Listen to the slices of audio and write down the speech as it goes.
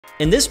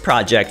In this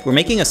project, we're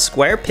making a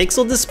square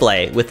pixel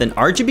display with an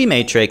RGB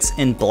matrix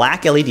and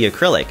black LED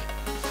acrylic.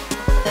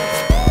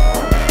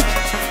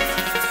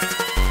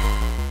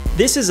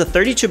 This is a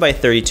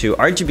 32x32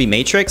 RGB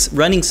matrix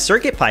running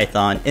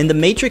CircuitPython in the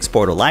Matrix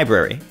Portal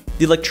library.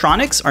 The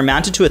electronics are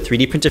mounted to a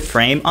 3D printed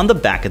frame on the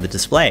back of the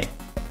display.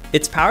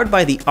 It's powered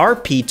by the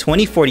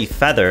RP2040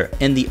 feather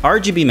and the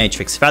RGB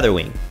matrix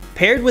featherwing.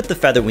 Paired with the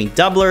featherwing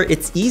doubler,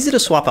 it's easy to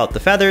swap out the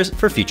feathers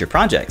for future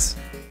projects.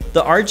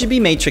 The RGB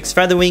matrix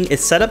featherwing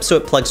is set up so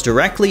it plugs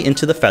directly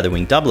into the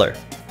featherwing doubler.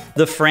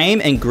 The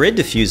frame and grid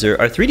diffuser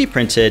are 3D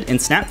printed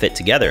and snap fit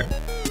together.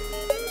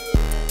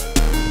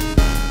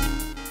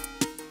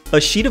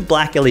 A sheet of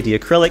black LED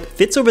acrylic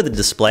fits over the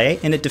display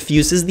and it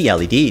diffuses the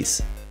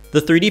LEDs.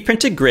 The 3D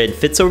printed grid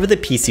fits over the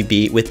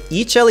PCB with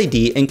each LED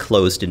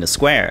enclosed in a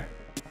square.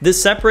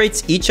 This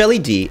separates each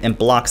LED and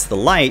blocks the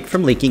light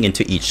from leaking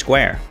into each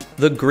square.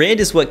 The grid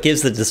is what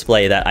gives the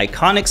display that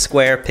iconic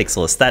square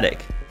pixel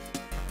aesthetic.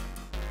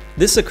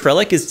 This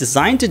acrylic is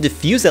designed to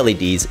diffuse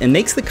LEDs and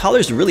makes the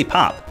colors really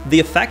pop. The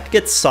effect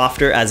gets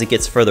softer as it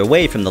gets further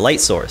away from the light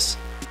source.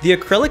 The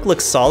acrylic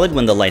looks solid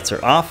when the lights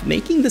are off,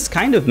 making this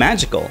kind of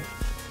magical.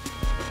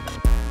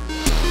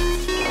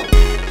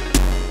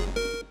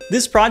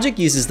 This project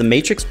uses the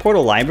Matrix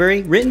Portal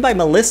library written by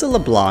Melissa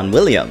LeBlanc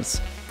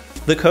Williams.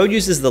 The code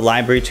uses the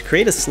library to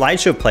create a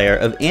slideshow player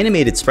of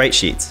animated sprite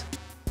sheets.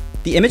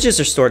 The images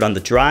are stored on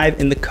the drive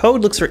and the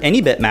code looks for any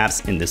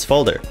bitmaps in this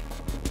folder.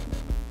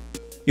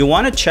 You'll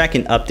want to check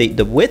and update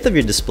the width of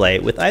your display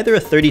with either a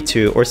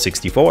 32 or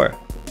 64.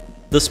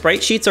 The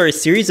sprite sheets are a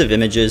series of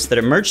images that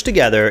are merged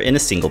together in a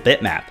single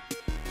bitmap.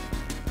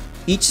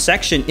 Each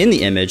section in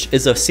the image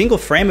is a single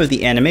frame of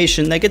the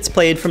animation that gets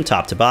played from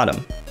top to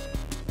bottom.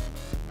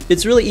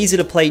 It's really easy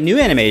to play new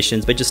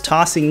animations by just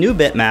tossing new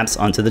bitmaps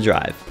onto the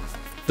drive.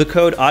 The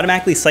code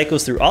automatically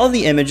cycles through all of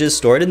the images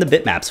stored in the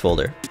bitmaps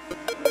folder.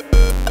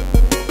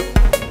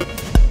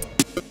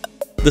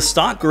 The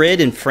stock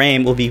grid and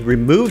frame will be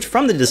removed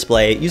from the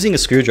display using a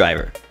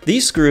screwdriver.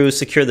 These screws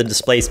secure the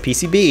display's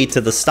PCB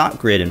to the stock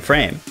grid and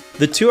frame.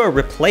 The two are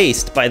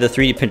replaced by the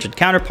 3D printed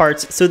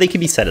counterparts so they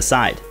can be set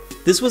aside.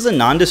 This was a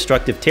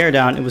non-destructive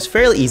teardown and was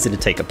fairly easy to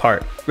take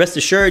apart. Rest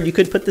assured, you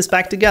could put this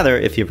back together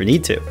if you ever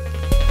need to.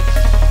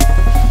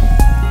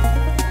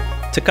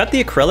 To cut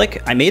the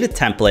acrylic, I made a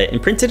template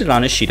and printed it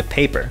on a sheet of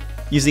paper.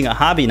 Using a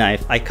hobby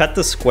knife, I cut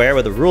the square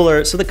with a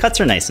ruler so the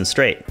cuts are nice and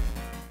straight.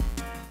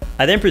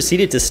 I then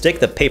proceeded to stick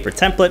the paper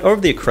template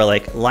over the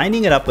acrylic,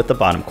 lining it up with the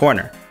bottom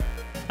corner.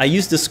 I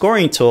used a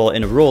scoring tool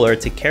and a ruler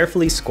to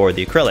carefully score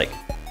the acrylic.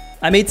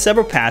 I made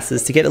several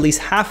passes to get at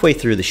least halfway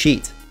through the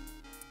sheet.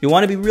 You'll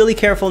want to be really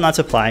careful not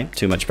to apply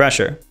too much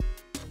pressure.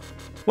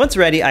 Once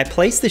ready, I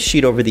placed the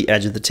sheet over the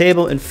edge of the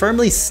table and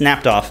firmly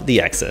snapped off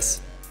the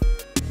excess.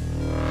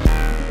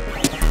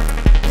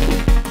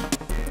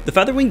 The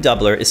featherwing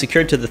doubler is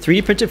secured to the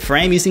 3D printed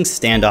frame using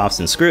standoffs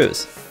and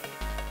screws.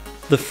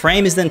 The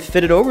frame is then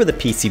fitted over the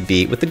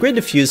PCB with the grid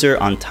diffuser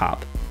on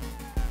top.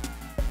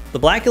 The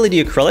black LED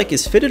acrylic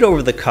is fitted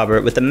over the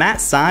cover with the matte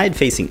side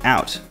facing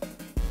out.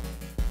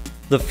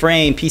 The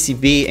frame,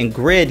 PCB, and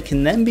grid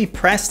can then be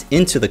pressed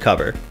into the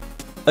cover.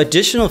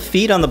 Additional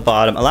feet on the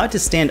bottom allow it to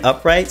stand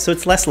upright so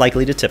it's less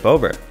likely to tip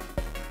over.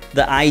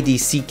 The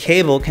IDC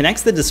cable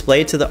connects the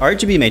display to the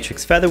RGB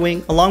matrix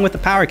featherwing along with the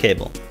power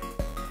cable.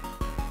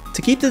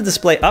 To keep the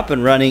display up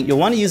and running, you'll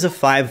want to use a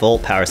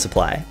 5-volt power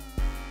supply.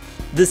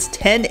 This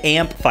 10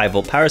 amp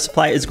 5-volt power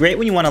supply is great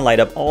when you want to light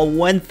up all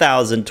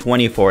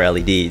 1024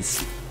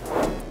 LEDs.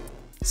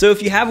 So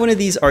if you have one of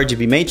these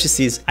RGB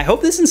matrices, I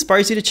hope this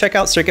inspires you to check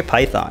out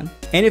CircuitPython.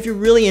 And if you're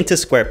really into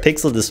square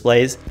pixel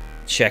displays,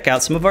 check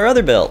out some of our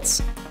other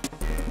builds.